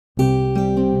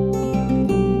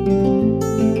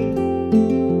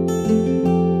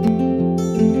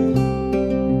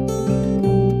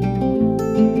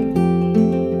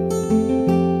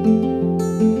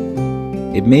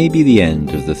may be the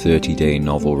end of the 30-day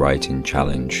novel writing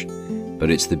challenge, but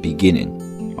it's the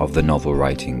beginning of the novel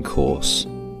writing course.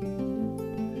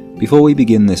 Before we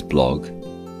begin this blog,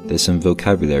 there's some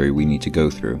vocabulary we need to go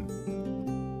through.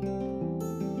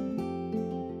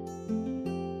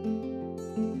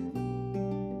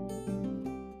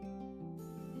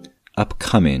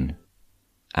 Upcoming,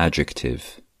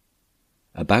 adjective.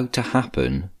 About to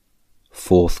happen,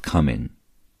 forthcoming.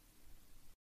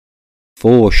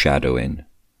 Foreshadowing,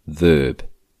 verb.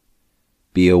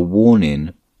 Be a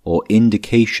warning or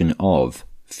indication of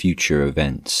future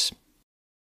events.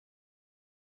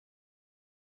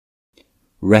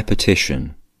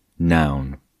 Repetition,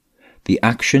 noun. The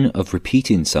action of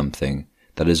repeating something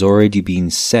that has already been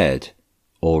said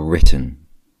or written.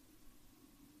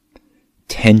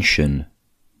 Tension,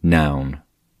 noun.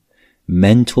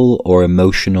 Mental or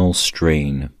emotional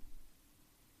strain.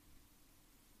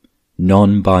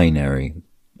 Non-binary,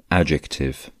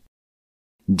 adjective.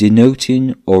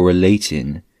 Denoting or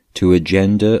relating to a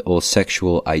gender or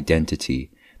sexual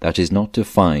identity that is not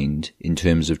defined in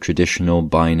terms of traditional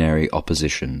binary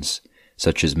oppositions,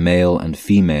 such as male and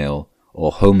female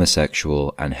or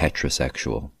homosexual and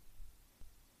heterosexual.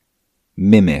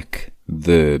 Mimic,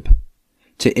 verb.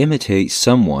 To imitate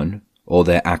someone or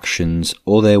their actions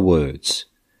or their words,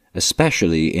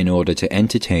 especially in order to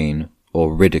entertain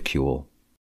or ridicule.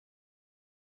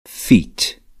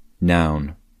 Feat,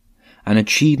 noun. An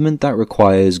achievement that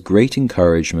requires great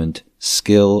encouragement,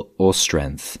 skill, or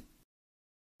strength.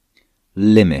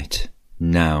 Limit,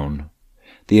 noun.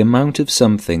 The amount of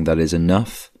something that is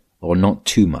enough or not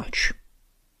too much.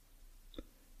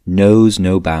 Knows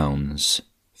no bounds,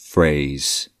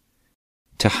 phrase.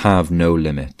 To have no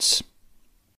limits.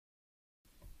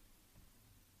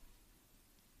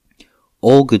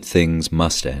 All good things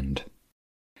must end.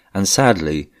 And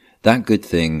sadly, that good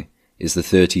thing is the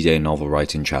 30-day novel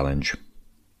writing challenge.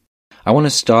 I want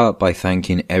to start by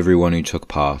thanking everyone who took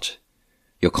part.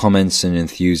 Your comments and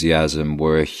enthusiasm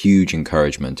were a huge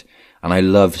encouragement, and I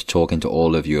loved talking to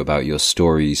all of you about your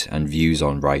stories and views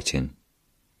on writing.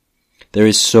 There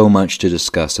is so much to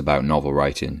discuss about novel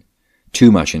writing.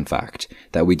 Too much, in fact,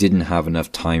 that we didn't have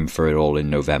enough time for it all in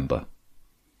November.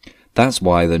 That's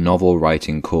why the novel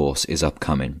writing course is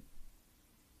upcoming.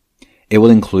 It will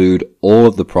include all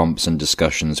of the prompts and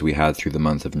discussions we had through the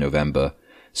month of November,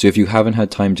 so if you haven't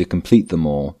had time to complete them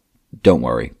all, don't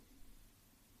worry.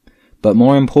 But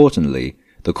more importantly,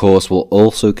 the course will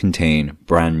also contain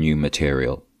brand new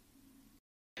material.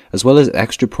 As well as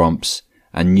extra prompts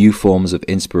and new forms of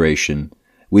inspiration,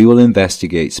 we will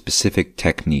investigate specific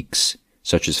techniques,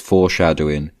 such as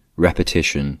foreshadowing,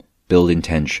 repetition, building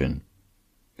tension.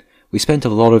 We spent a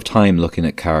lot of time looking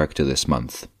at character this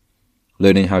month,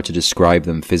 learning how to describe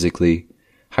them physically,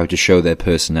 how to show their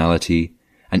personality,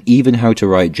 and even how to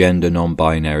write gender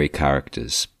non-binary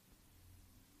characters.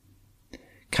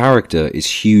 Character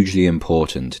is hugely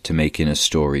important to making a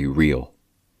story real.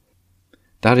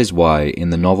 That is why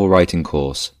in the novel writing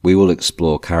course we will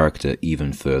explore character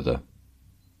even further.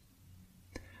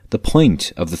 The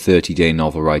point of the 30-day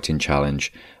novel writing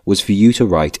challenge was for you to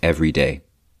write every day.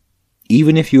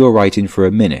 Even if you are writing for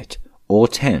a minute or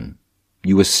 10,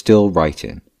 you are still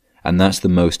writing, and that's the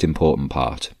most important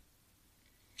part.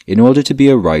 In order to be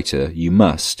a writer, you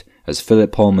must, as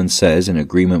Philip Pullman says in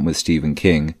agreement with Stephen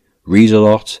King, read a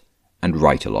lot and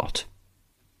write a lot.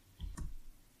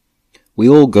 We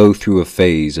all go through a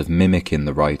phase of mimicking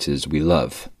the writers we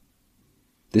love.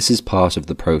 This is part of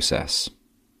the process.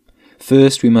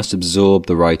 First, we must absorb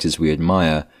the writers we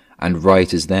admire and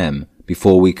write as them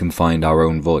before we can find our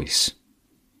own voice.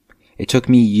 It took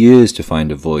me years to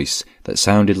find a voice that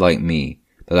sounded like me,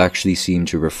 that actually seemed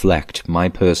to reflect my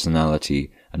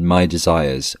personality and my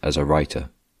desires as a writer.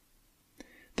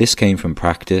 This came from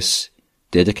practice,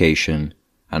 dedication,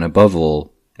 and above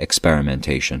all,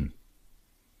 experimentation.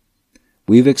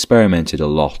 We've experimented a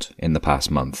lot in the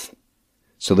past month.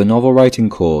 So the novel writing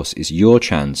course is your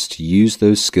chance to use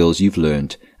those skills you've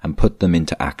learned and put them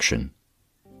into action.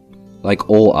 Like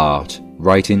all art,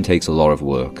 writing takes a lot of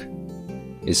work.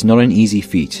 It's not an easy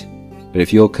feat, but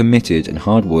if you're committed and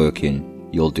hardworking,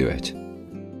 you'll do it.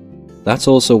 That's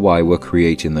also why we're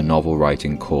creating the novel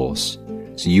writing course,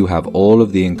 so you have all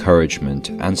of the encouragement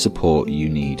and support you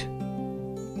need.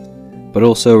 But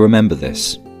also remember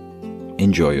this: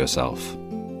 enjoy yourself.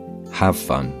 Have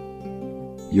fun.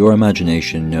 Your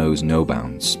imagination knows no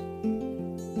bounds.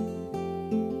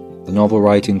 The novel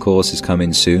writing course is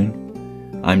coming soon.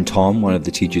 I'm Tom, one of the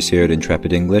teachers here at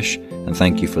Intrepid English, and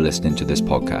thank you for listening to this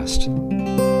podcast.